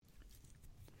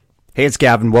Hey, it's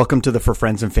Gavin. Welcome to the For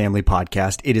Friends and Family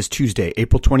podcast. It is Tuesday,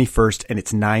 April 21st, and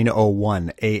it's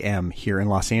 9:01 a.m. here in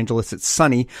Los Angeles. It's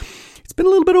sunny. It's been a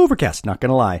little bit overcast, not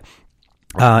going to lie.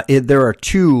 There are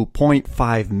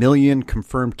 2.5 million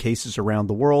confirmed cases around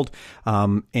the world,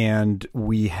 and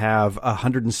we have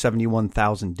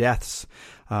 171,000 deaths.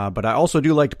 But I also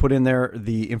do like to put in there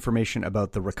the information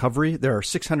about the recovery. There are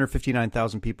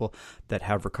 659,000 people that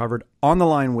have recovered. On the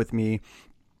line with me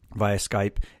via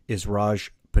Skype is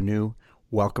Raj Panu.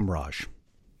 Welcome, Raj.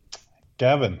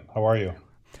 Gavin, how are you?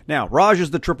 Now, Raj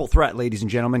is the triple threat, ladies and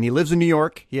gentlemen. He lives in New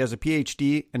York. He has a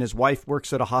PhD, and his wife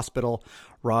works at a hospital.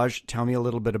 Raj, tell me a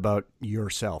little bit about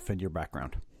yourself and your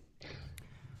background.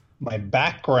 My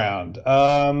background.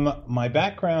 My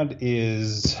background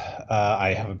is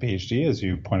I have a PhD, as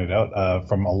you pointed out,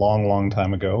 from a long, long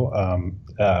time ago.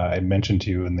 I mentioned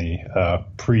to you in the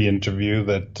pre-interview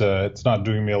that it's not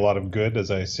doing me a lot of good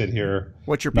as I sit here.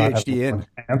 What's your PhD in?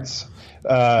 Pants,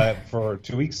 for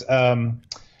 2 weeks.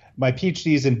 My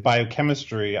PhD is in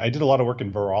biochemistry. I did a lot of work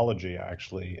in virology,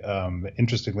 actually,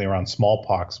 interestingly around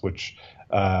smallpox, which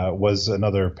was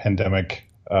another pandemic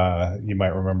you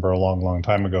might remember a long, long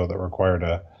time ago that required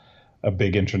a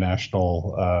big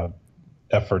international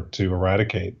effort to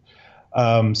eradicate.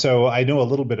 So I know a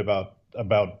little bit about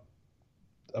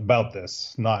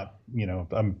this. Not,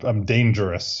 I'm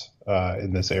dangerous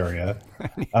in this area.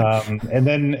 And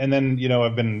then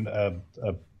I've been a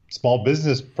small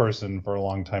business person for a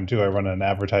long time too. I run an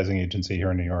advertising agency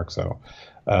here in New York, so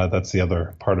that's the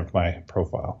other part of my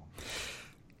profile.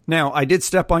 Now, I did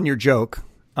step on your joke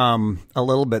a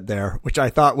little bit there, which I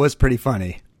thought was pretty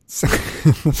funny. So,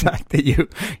 the fact that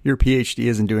your PhD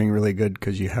isn't doing really good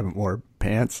because you haven't wore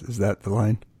pants, is that the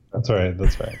line? That's right.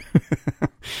 That's right.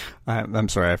 I'm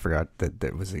sorry, I forgot that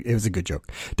it was a good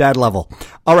joke. Dad level.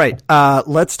 All right,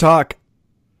 let's talk.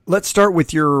 Let's start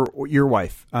with your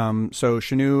wife. So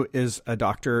Shanu is a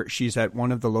doctor. She's at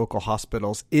one of the local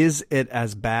hospitals. Is it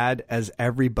as bad as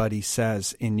everybody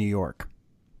says in New York?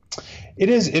 It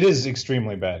is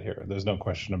extremely bad here. There's no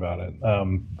question about it.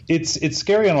 It's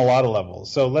scary on a lot of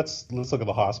levels. So let's look at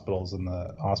the hospitals and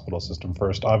the hospital system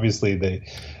first. Obviously,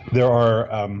 there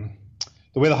are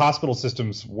the way the hospital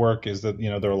systems work is that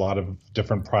there are a lot of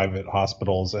different private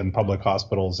hospitals and public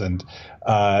hospitals, and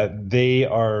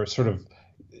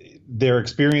they're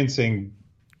experiencing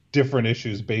different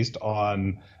issues based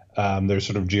on their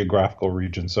sort of geographical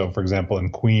region. So, for example,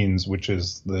 in Queens, which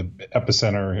is the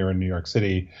epicenter here in New York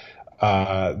City,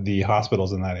 the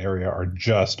hospitals in that area are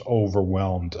just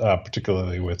overwhelmed,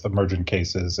 particularly with emergent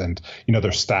cases, and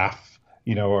their staff,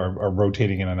 are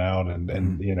rotating in and out, and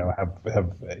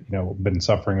have been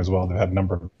suffering as well. They've had a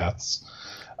number of deaths.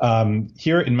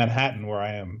 Here in Manhattan, where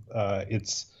I am,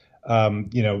 it's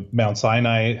Mount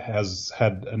Sinai has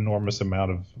had enormous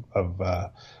amount of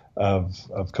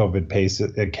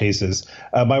COVID cases.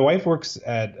 My wife works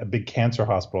at a big cancer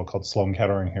hospital called Sloan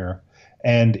Kettering here,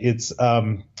 and it's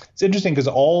interesting because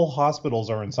all hospitals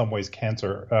are in some ways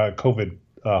COVID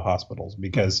hospitals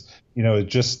because it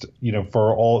just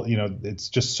for all it's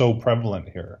just so prevalent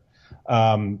here.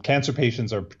 Cancer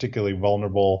patients are particularly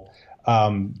vulnerable.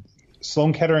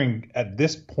 Sloan Kettering at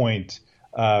this point,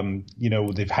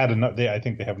 they've had I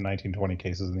think they have 19-20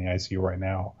 cases in the ICU right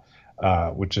now.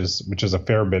 Which is a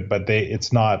fair bit, but it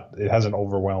hasn't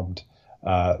overwhelmed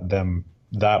them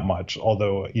that much.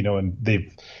 Although and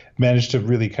they've managed to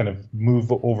really kind of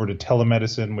move over to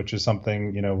telemedicine, which is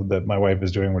something that my wife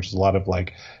is doing, which is a lot of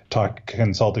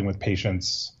consulting with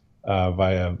patients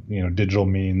via digital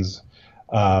means.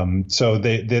 So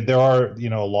there are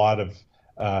a lot of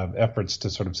efforts to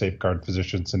sort of safeguard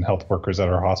physicians and health workers at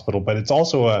our hospital, but it's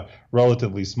also a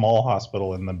relatively small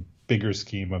hospital in the bigger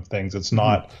scheme of things. It's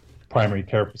not primary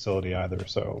care facility either.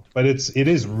 So, but it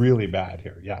is really bad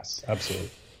here. Yes, absolutely.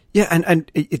 Yeah. And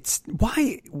it's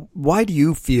why do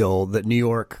you feel that New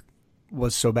York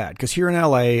was so bad? Because here in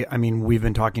LA, I mean, we've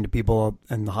been talking to people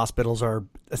and the hospitals are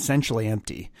essentially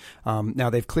empty. Now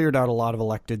they've cleared out a lot of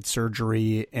elected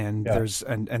surgery and there's,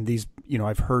 and these,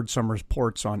 I've heard some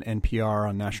reports on NPR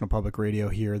on National Public Radio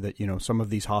here that, some of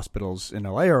these hospitals in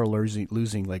LA are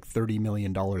losing like $30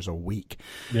 million a week.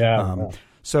 Yeah.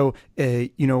 So,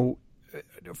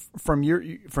 from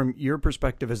your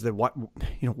perspective, is that why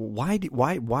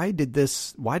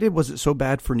was it so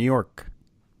bad for New York?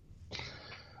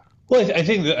 Well, I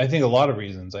think a lot of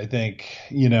reasons. I think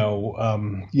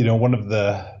one of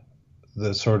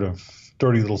the sort of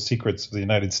dirty little secrets of the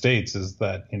United States is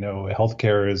that,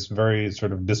 healthcare is very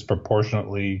sort of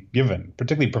disproportionately given,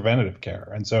 particularly preventative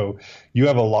care. And so you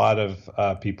have a lot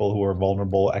of people who are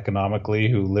vulnerable economically,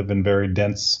 who live in very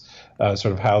dense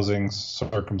sort of housing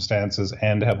circumstances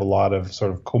and have a lot of sort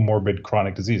of comorbid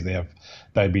chronic disease. They have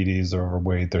diabetes or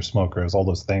overweight, they're smokers, all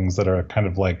those things that are kind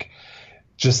of like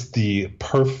just the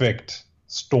perfect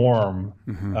storm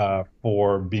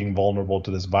for being vulnerable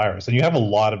to this virus. And you have a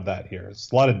lot of that here. It's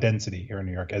a lot of density here in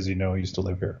New York, as you know, I used to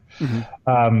live here.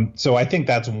 So I think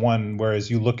that's one,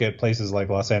 whereas you look at places like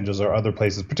Los Angeles or other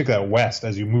places, particularly out west,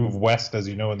 as you move west, as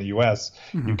you know, in the US,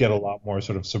 you get a lot more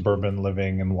sort of suburban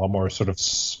living and a lot more sort of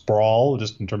sprawl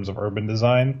just in terms of urban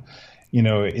design. In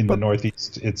the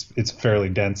Northeast, it's fairly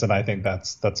dense. And I think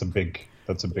that's a big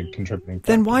contributing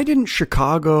factor. Then why didn't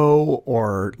Chicago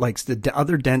or like the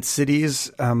other dense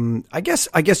cities? I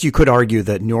guess you could argue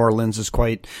that New Orleans is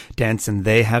quite dense and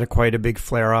they had quite a big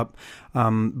flare up.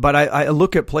 But I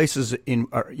look at places in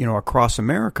across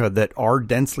America that are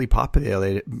densely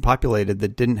populated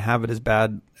that didn't have it as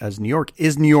bad as New York.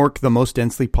 Is New York the most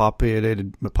densely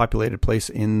populated place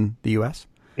in the U.S.?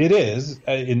 It is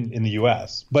in the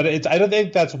U.S., but I don't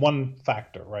think that's one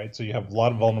factor, right? So you have a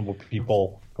lot of vulnerable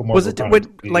people. Was it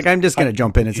I'm just going to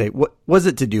jump in and say, what was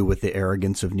it to do with the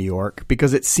arrogance of New York?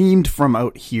 Because it seemed from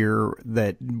out here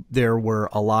that there were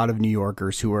a lot of New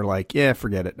Yorkers who were like, "Yeah,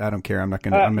 forget it. I don't care. I'm not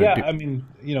going to." I mean,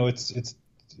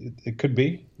 it could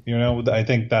be. I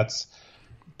think that's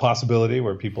a possibility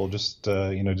where people just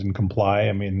didn't comply.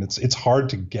 I mean, it's hard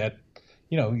to get.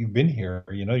 You've been here.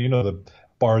 The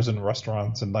bars and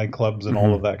restaurants and nightclubs and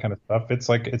all of that kind of stuff. It's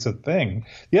like it's a thing.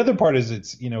 The other part is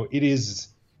it is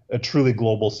a truly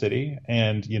global city,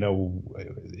 and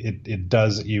it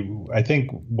does. I think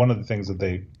one of the things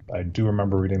that I do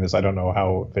remember reading this. I don't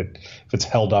know if it's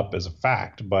held up as a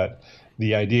fact, but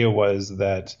the idea was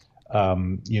that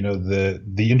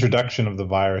the introduction of the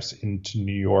virus into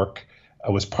New York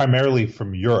was primarily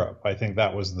from Europe. I think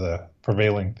that was the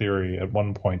prevailing theory at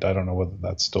one point. I don't know whether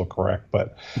that's still correct,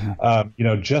 but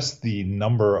just the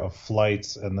number of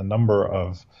flights and the number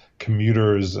of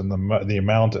commuters and the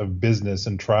amount of business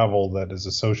and travel that is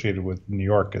associated with New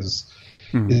York is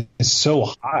so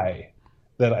high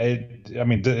that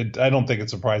I don't think it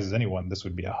surprises anyone this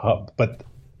would be a hub. But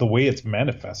the way it's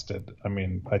manifested,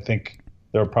 I think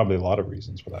there are probably a lot of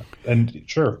reasons for that. And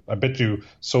sure, I bet you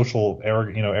social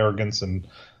arrogance and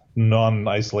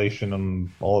non-isolation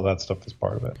and all of that stuff is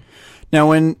part of it. Now,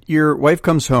 when your wife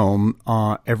comes home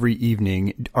every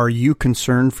evening, are you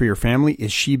concerned for your family?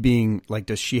 Is she being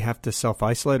does she have to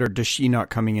self-isolate, or does she not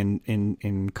coming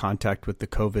in contact with the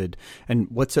COVID? And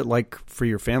what's it like for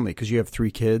your family? Because you have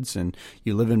 3 kids and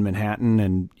you live in Manhattan,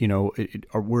 and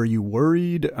were you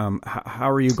worried? How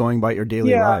are you going about your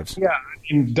daily lives? Yeah,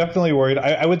 I'm definitely worried.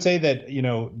 I would say that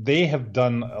they have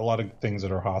done a lot of things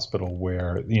at our hospital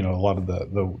where a lot of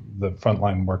the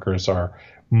frontline workers are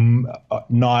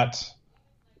not.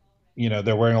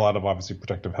 They're wearing a lot of obviously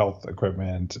protective health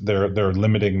equipment. They're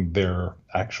limiting their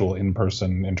actual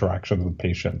in-person interactions with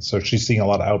patients. So she's seeing a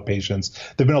lot of outpatients.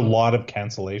 There've been a lot of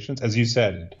cancellations, as you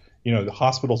said. The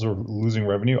hospitals are losing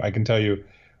revenue. I can tell you,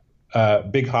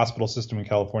 big hospital system in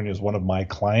California is one of my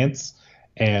clients,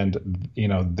 and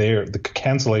the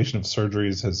cancellation of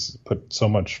surgeries has put so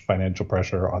much financial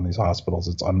pressure on these hospitals.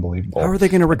 It's unbelievable. How are they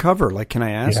going to recover? Can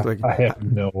I ask? Yeah, I have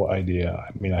no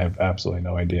idea. I have absolutely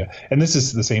no idea. And this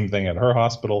is the same thing at her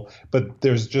hospital, but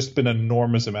there's just been an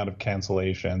enormous amount of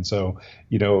cancellation. So,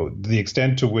 the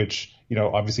extent to which,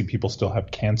 obviously people still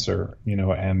have cancer,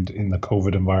 and in the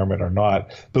COVID environment or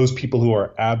not, those people who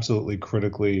are absolutely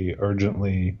critically,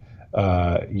 urgently,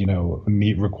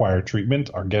 require treatment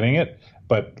are getting it.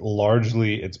 But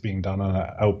largely it's being done on an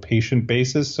outpatient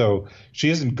basis. So she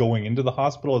isn't going into the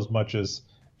hospital as much as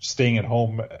staying at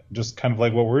home, just kind of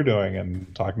like what we're doing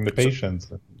and talking to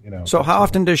patients. So how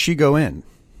often does she go in?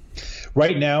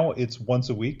 Right now it's once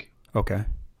a week. Okay.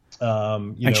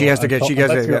 And she has to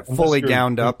get fully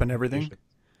gowned up and everything?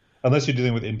 Unless you're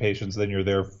dealing with inpatients, then you're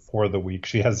there for the week.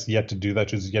 She has yet to do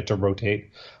that. She's yet to rotate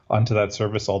onto that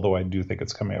service, although I do think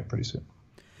it's coming up pretty soon.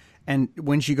 And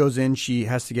when she goes in, she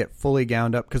has to get fully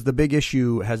gowned up, because the big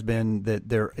issue has been that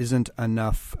there isn't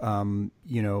enough,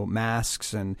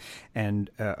 masks and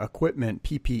equipment,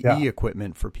 PPE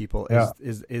equipment for people.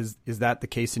 Is that the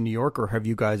case in New York, or have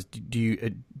you guys,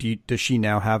 does she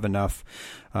now have enough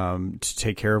to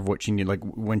take care of what she needs? Like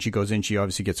when she goes in, she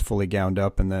obviously gets fully gowned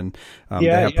up, and then they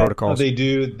have protocols. They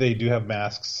do have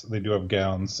masks. They do have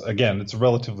gowns. Again, it's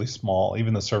relatively small.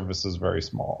 Even the service is very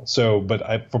small. So,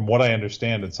 but from what I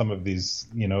understand, at some of these,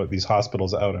 these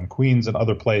hospitals out in Queens and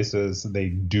other places, they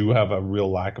do have a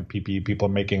real lack of PPE. People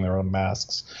are making their own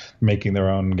masks, making their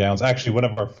own gowns. Actually, one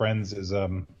of our friends is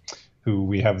who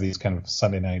we have these kind of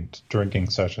Sunday night drinking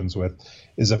sessions with,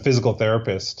 is a physical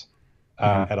therapist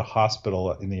at a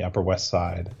hospital in the Upper West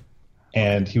Side.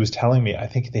 And he was telling me, I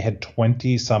think they had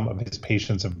 20 some of his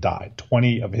patients have died.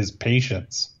 20 of his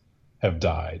patients have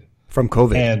died. From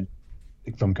COVID.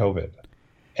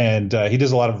 And he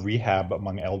does a lot of rehab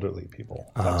among elderly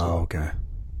people. Okay.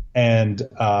 And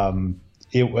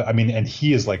and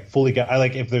he is like fully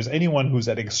if there's anyone who's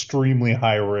at extremely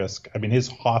high risk, his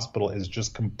hospital is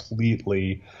just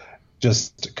completely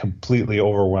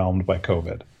overwhelmed by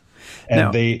COVID.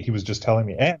 And he was just telling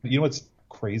me, and what's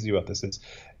crazy about this is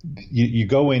you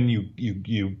go in,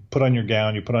 you put on your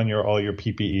gown, you put on all your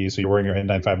PPE, so you're wearing your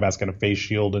N95 mask and a face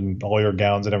shield and all your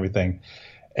gowns and everything,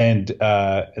 and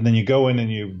then you go in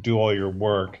and you do all your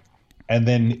work, and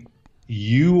then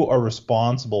you are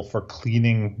responsible for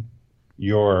cleaning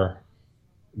your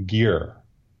gear.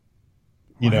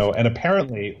 And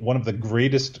apparently one of the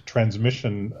greatest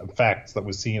transmission facts that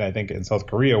was seen, I think, in South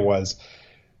Korea was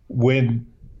when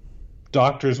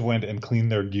doctors went and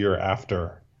cleaned their gear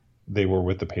after they were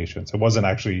with the patients. It wasn't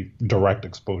actually direct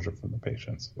exposure from the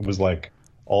patients. It was like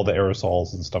all the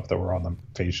aerosols and stuff that were on the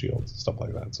face shields and stuff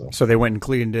like that. So they went and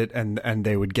cleaned it, and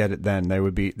they would get it then. They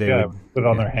would put it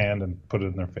on their hand and put it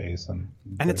in their face. And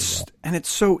it's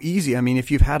so easy.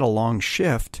 If you've had a long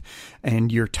shift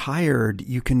and you're tired,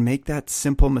 you can make that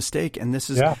simple mistake. And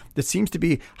this seems to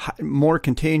be more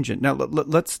contagion. Now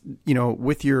let's,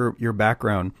 with your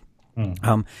background,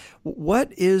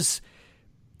 what is,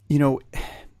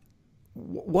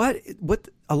 what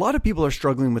a lot of people are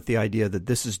struggling with the idea that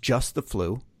this is just the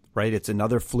flu, right? It's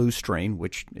another flu strain,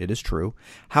 which it is true.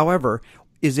 However,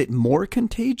 is it more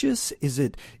contagious?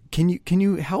 Can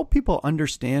you help people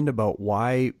understand about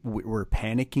why we're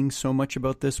panicking so much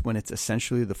about this when it's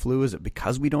essentially the flu? Is it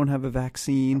because we don't have a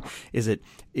vaccine? Is it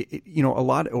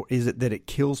or is it that it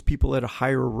kills people at a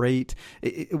higher rate?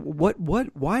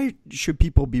 Why should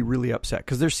people be really upset?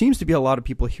 Because there seems to be a lot of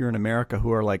people here in America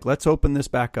who are like, let's open this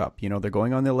back up. They're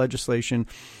going on the legislation,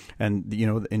 and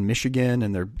in Michigan,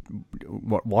 and they're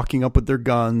walking up with their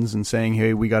guns and saying,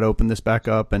 hey, we got to open this back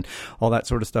up and all that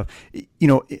sort of stuff.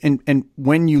 And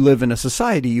when you live in a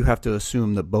society, you have to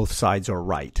assume that both sides are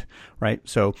right?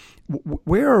 So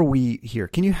where are we here?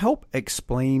 Can you help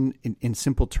explain in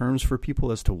simple terms for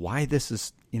people as to why this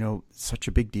is, such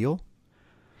a big deal?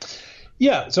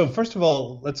 Yeah. So first of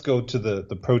all, let's go to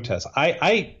the protests.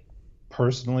 I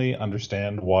personally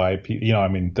understand why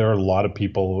people, there are a lot of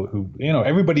people who,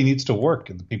 everybody needs to work,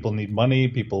 and people need money.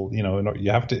 People,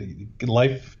 you have to,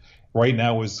 life right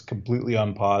now is completely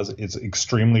on pause. It's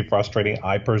extremely frustrating.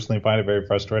 I personally find it very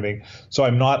frustrating. So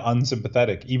I'm not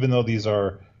unsympathetic, even though these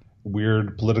are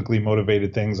weird politically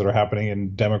motivated things that are happening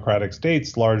in democratic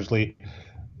states largely.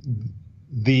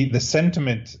 The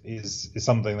sentiment is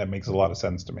something that makes a lot of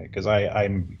sense to me, because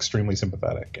I'm extremely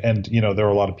sympathetic. And, there are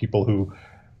a lot of people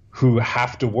who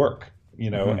have to work,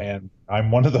 and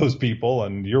I'm one of those people,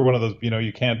 and you're one of those,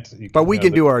 you can't. But we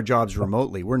can do our jobs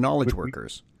remotely. We're knowledge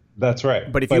workers. That's right.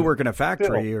 But if you work in a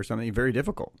factory or something, very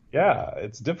difficult. Yeah,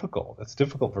 it's difficult. It's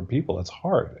difficult for people. It's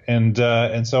hard. And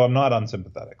so I'm not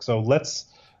unsympathetic. So let's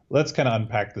kind of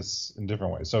unpack this in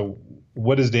different ways. So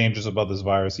what is dangerous about this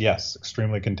virus? Yes,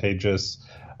 extremely contagious.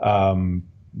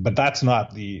 But that's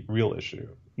not the real issue.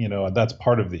 That's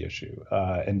part of the issue.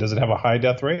 And does it have a high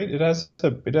death rate? It has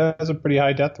a pretty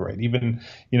high death rate. Even,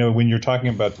 when you're talking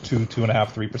about 2.5%,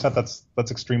 3%,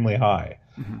 that's extremely high.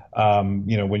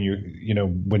 Mm-hmm.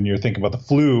 When you're thinking about the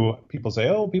flu, people say,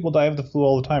 oh, people die of the flu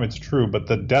all the time. It's true, but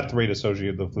the death rate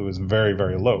associated with the flu is very,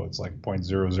 very low. It's like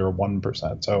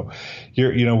 0.001%. So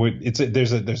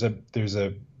there's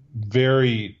a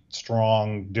very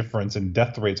strong difference in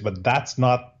death rates, but that's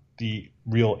not the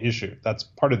real issue. That's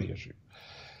part of the issue.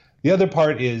 The other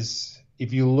part is,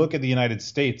 if you look at the United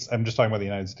States, I'm just talking about the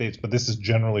United States, but this is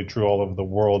generally true all over the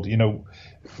world. You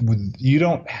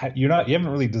haven't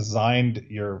really designed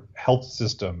your health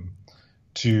system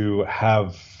to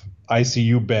have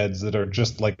ICU beds that are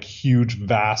just like huge,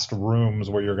 vast rooms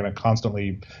where you're going to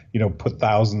constantly, put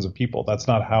thousands of people. That's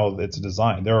not how it's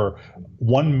designed. There are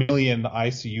 1 million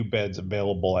ICU beds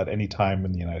available at any time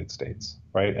in the United States,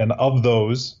 right? And of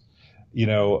those,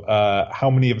 how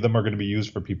many of them are going to be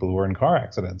used for people who are in car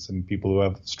accidents and people who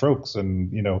have strokes?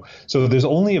 And, so there's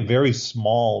only a very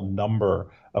small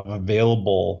number of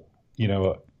available,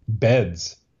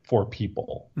 beds for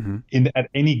people at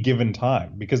any given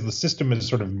time, because the system is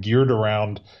sort of geared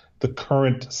around the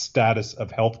current status of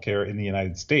healthcare in the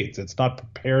United States. It's not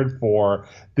prepared for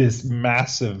this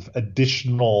massive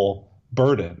additional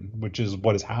burden, which is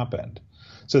what has happened.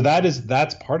 So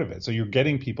that's part of it. So you're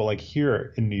getting people like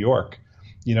here in New York.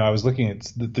 I was looking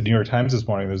at the New York Times this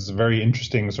morning. There's a very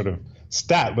interesting sort of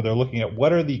stat where they're looking at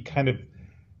what are the kind of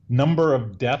number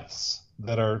of deaths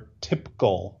that are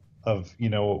typical of,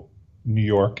 New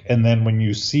York. And then when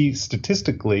you see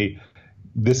statistically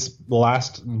this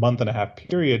last month and a half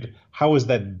period, how has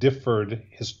that differed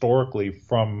historically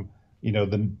from,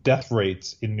 the death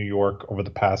rates in New York over the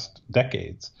past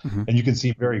decades? And you can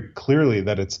see very clearly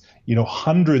that it's,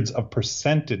 hundreds of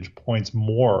percentage points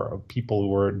more of people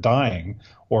who are dying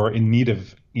or in need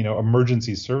of,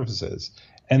 emergency services.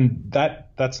 And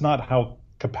that's not how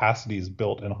capacity is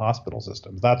built in hospital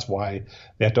systems. That's why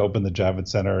they had to open the Javits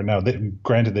Center. Now,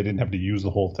 granted, they didn't have to use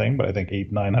the whole thing, but I think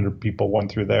 800-900 people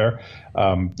went through there.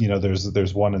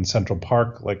 There's one in Central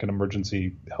Park, like an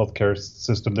emergency healthcare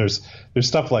system. There's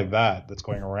stuff like that's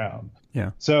going around.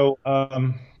 Yeah. So,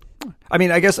 I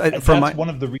mean, I guess that's one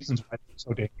of the reasons why it's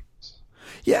so dangerous.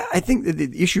 Yeah, I think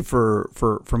the issue for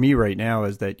me right now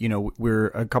is that, we're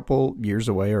a couple years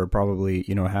away, or probably,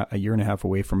 a year and a half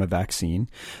away from a vaccine.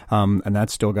 And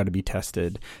that's still got to be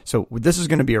tested. So this is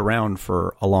going to be around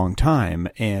for a long time.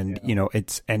 And,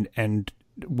 it's, and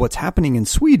what's happening in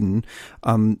Sweden,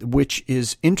 which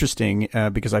is interesting,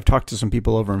 because I've talked to some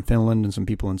people over in Finland and some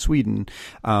people in Sweden,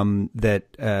 that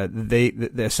they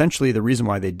essentially the reason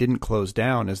why they didn't close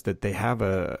down is that they have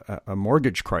a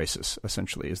mortgage crisis,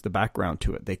 essentially, is the background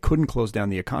to it. They couldn't close down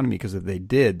the economy because if they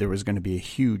did, there was going to be a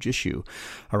huge issue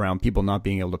around people not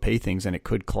being able to pay things, and it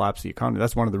could collapse the economy.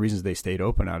 That's one of the reasons they stayed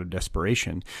open, out of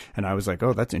desperation. And I was like,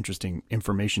 oh, that's interesting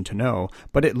information to know.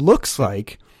 But it looks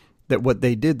like that what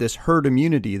they did, this herd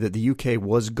immunity that the UK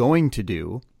was going to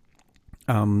do,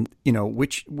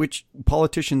 which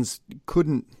politicians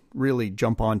couldn't really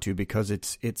jump onto because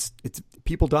it's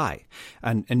people die,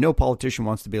 and no politician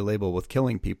wants to be labeled with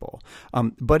killing people.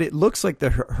 But it looks like the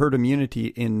herd immunity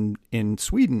in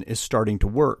Sweden is starting to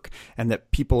work, and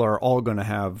that people are all going to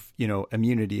have,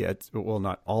 immunity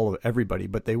not all of everybody,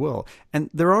 but they will. And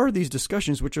there are these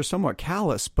discussions which are somewhat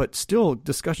callous, but still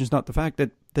discussions, not the fact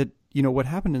that what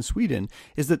happened in Sweden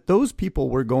is that those people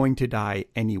were going to die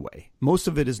anyway. Most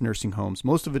of it is nursing homes.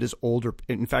 Most of it is older.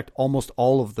 In fact, almost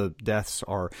all of the deaths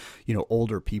are,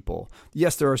 older people.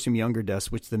 Yes, there are some younger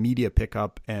deaths, which the media pick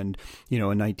up, and, a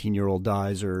 19-year-old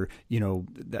dies, or,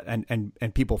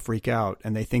 and people freak out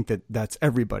and they think that that's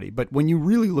everybody. But when you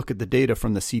really look at the data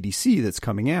from the CDC that's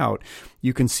coming out,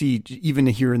 you can see, even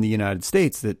here in the United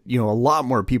States, that, a lot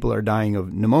more people are dying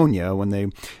of pneumonia when they,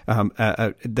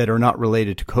 that are not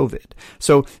related to COVID.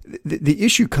 So the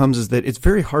issue comes is that it's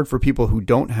very hard for people who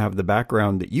don't have the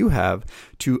background that you have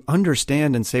to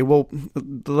understand and say, well,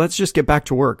 let's just get back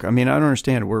to work. I mean, I don't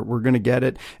understand. We're going to get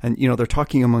it. And, they're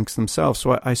talking amongst themselves.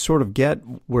 So I sort of get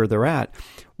where they're at.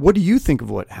 What do you think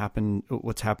of what's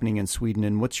happening in Sweden,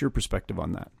 and what's your perspective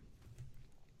on that?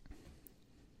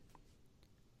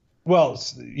 Well,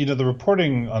 the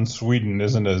reporting on Sweden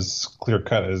isn't as clear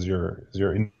cut as you're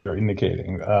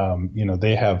indicating.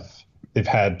 They've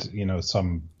had,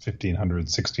 some 1,500,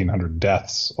 1,600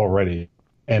 deaths already,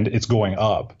 and it's going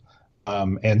up.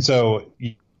 And so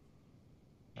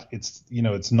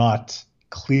it's not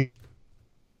clear.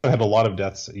 I had a lot of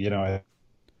deaths, I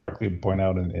correctly point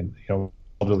out, in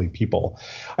elderly people.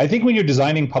 I think when you're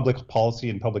designing public policy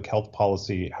and public health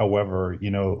policy, however,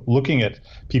 looking at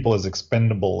people as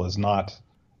expendable is not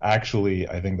actually,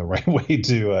 I think, the right way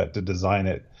to design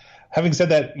it. Having said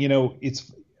that,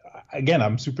 it's, again,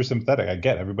 I'm super sympathetic. I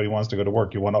get everybody wants to go to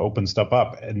work. You want to open stuff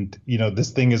up, and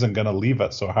this thing isn't going to leave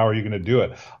us. So how are you going to do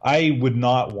it? I would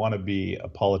not want to be a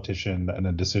politician and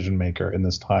a decision maker in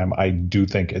this time. I do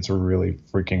think it's really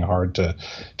freaking hard to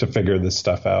figure this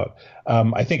stuff out.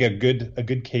 I think a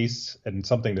good case and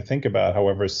something to think about,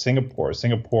 however, is Singapore.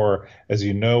 Singapore, as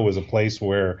you know, was a place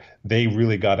where they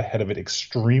really got ahead of it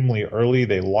extremely early.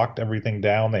 They locked everything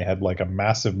down. They had like a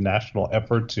massive national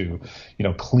effort to,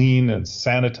 clean and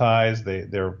sanitize.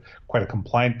 They're quite a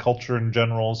compliant culture in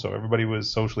general, so everybody was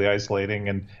socially isolating,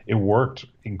 and it worked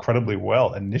incredibly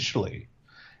well initially.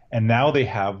 And now they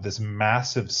have this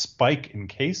massive spike in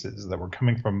cases that were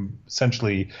coming from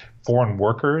essentially foreign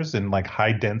workers in like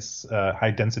high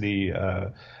density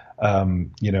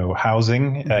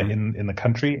housing in the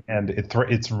country, and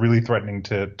it's really threatening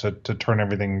to turn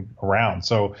everything around.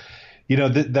 So,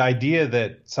 the idea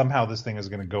that somehow this thing is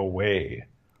going to go away,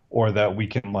 or that we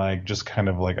can like just kind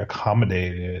of like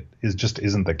accommodate it,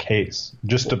 isn't the case,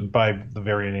 by the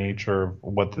very nature of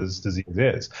what this disease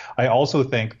is. I also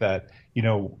think that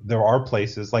there are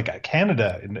places like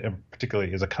Canada, in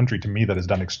particularly, is a country to me that has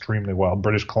done extremely well.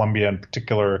 British Columbia, in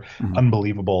particular,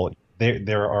 unbelievable.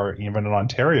 There are, even in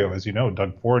Ontario, as you know,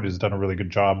 Doug Ford has done a really good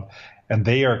job, and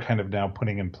they are kind of now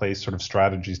putting in place sort of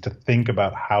strategies to think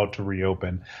about how to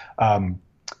reopen.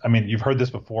 I mean, you've heard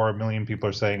this before. A million people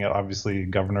are saying it. Obviously,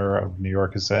 the governor of New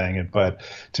York is saying it. But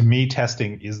to me,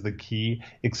 testing is the key,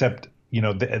 except,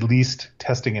 at least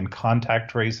testing and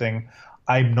contact tracing.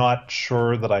 I'm not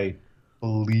sure that I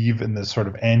believe in this sort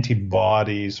of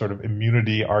antibody sort of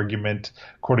immunity argument.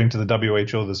 According to the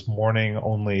WHO this morning,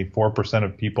 only 4%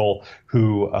 of people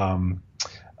who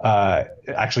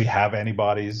actually have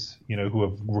antibodies, who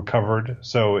have recovered.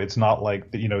 So it's not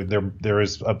like, there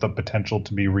is the potential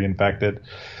to be reinfected.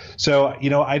 So,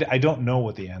 I don't know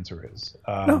what the answer is.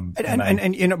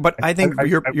 But I think I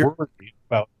you're worry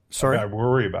about. Sorry, I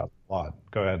worry about a lot.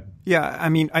 Go ahead. Yeah, I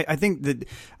mean, I think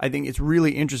it's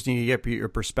really interesting to get your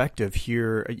perspective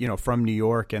here, from New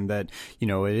York, and that,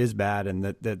 it is bad, and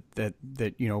that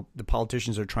the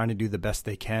politicians are trying to do the best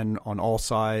they can on all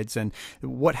sides. And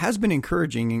what has been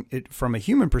encouraging from a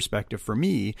human perspective for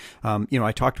me,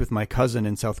 I talked with my cousin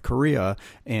in South Korea,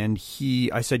 and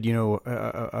I said,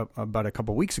 about a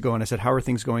couple of weeks ago, and I said, how are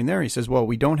things going there? He says, well,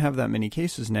 we don't have that many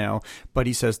cases now, but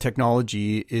he says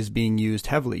technology is being used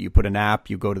heavily. You put an app,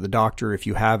 you go to the doctor. If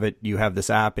you have it, you have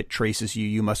this app, it traces you.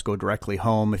 You must go directly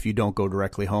home. If you don't go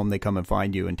directly home, they come and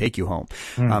find you and take you home.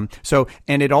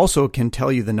 And it also can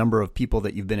tell you the number of people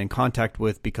that you've been in contact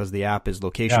with, because the app is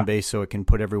location based, so it can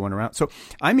put everyone around. So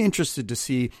I'm interested to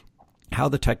see how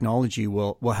the technology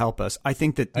will help us. I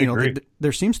think that,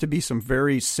 there seems to be some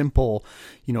very simple,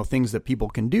 things that people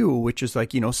can do, which is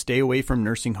like, stay away from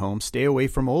nursing homes, stay away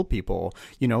from old people,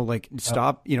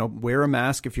 stop, wear a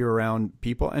mask if you're around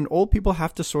people. And old people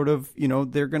have to sort of,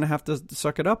 they're going to have to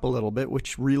suck it up a little bit,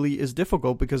 which really is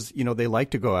difficult because, they like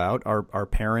to go out. Our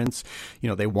parents,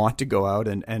 they want to go out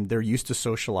and they're used to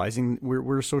socializing.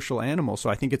 We're social animals. So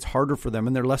I think it's harder for them,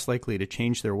 and they're less likely to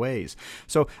change their ways.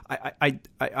 So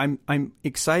I'm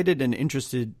excited and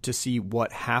interested to see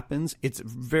what happens. It's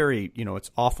very,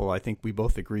 it's awful. I think we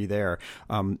both agree there.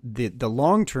 The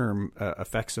long-term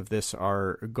effects of this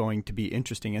are going to be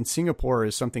interesting. And Singapore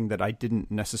is something that I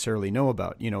didn't necessarily know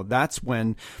about. That's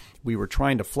when we were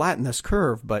trying to flatten this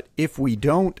curve. But if we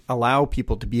don't allow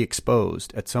people to be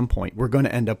exposed at some point, we're going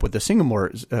to end up with the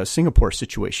Singapore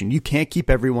situation. You can't keep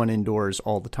everyone indoors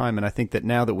all the time. And I think that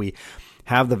now that we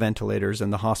have the ventilators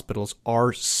and the hospitals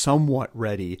are somewhat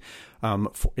ready,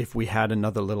 if we had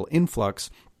another little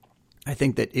influx, I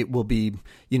think that it will be,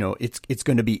 it's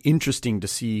going to be interesting to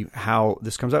see how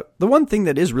this comes out. The one thing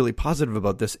that is really positive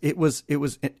about this, it was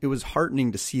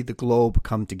heartening to see the globe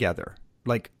come together.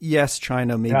 Like, yes,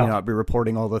 China maybe not be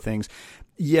reporting all the things.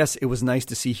 Yes, it was nice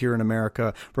to see here in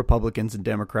America, Republicans and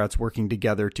Democrats working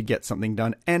together to get something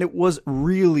done. And it was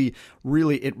really,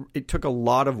 really, it took a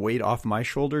lot of weight off my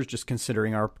shoulders, just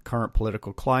considering our current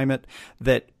political climate,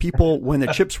 that people, when the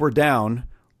chips were down,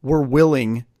 were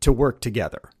willing to work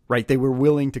together, right? They were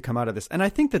willing to come out of this. And I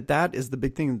think that is the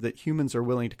big thing, that humans are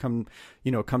willing to come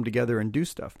together and do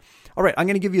stuff. All right. I'm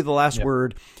going to give you the last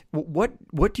word.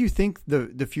 What do you think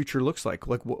the future looks like?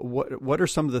 Like what are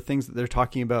some of the things that they're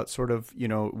talking about, sort of,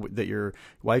 that your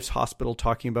wife's hospital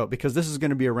talking about, because this is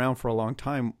going to be around for a long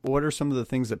time. What are some of the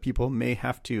things that people may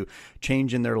have to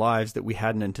change in their lives that we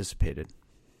hadn't anticipated?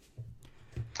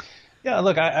 Yeah,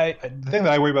 look, the thing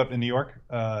that I worry about in New York,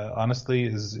 honestly,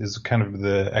 is kind of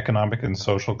the economic and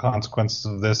social consequences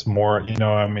of this more.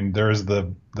 There is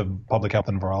the public health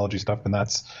and virology stuff, and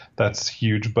that's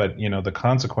huge. But, the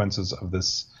consequences of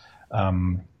this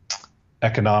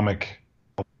economic,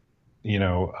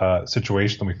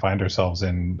 situation that we find ourselves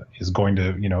in is going to,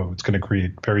 it's going to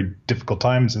create very difficult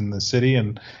times in the city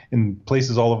and in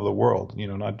places all over the world,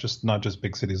 not just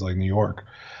big cities like New York.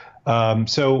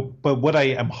 But what I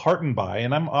am heartened by,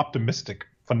 and I'm optimistic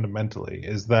fundamentally,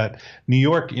 is that New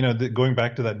York, going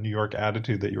back to that New York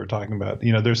attitude that you were talking about,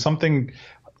 there's something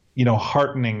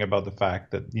heartening about the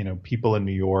fact that, people in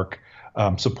New York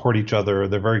support each other.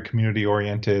 They're very community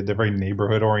oriented. They're very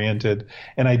neighborhood oriented.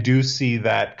 And I do see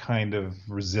that kind of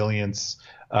resilience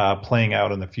playing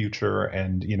out in the future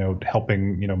and,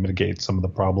 helping, mitigate some of the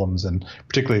problems, and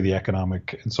particularly the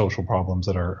economic and social problems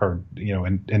that are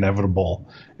inevitable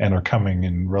and are coming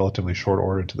in relatively short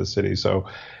order to the city. So,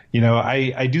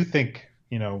 I do think,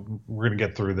 we're going to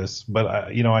get through this, but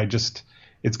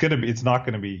it's not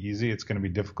going to be easy. It's going to be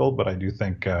difficult, but I do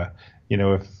think,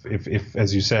 if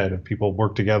as you said, if people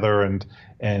work together and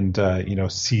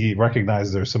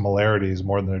recognize their similarities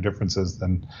more than their differences,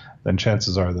 then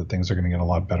chances are that things are going to get a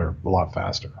lot better, a lot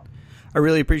faster. I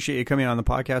really appreciate you coming on the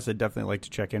podcast. I'd definitely like to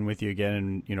check in with you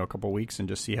again in a couple of weeks and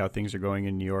just see how things are going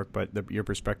in New York. But your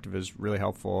perspective is really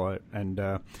helpful, and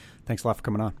thanks a lot for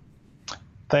coming on.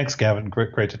 Thanks, Gavin.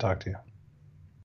 Great to talk to you.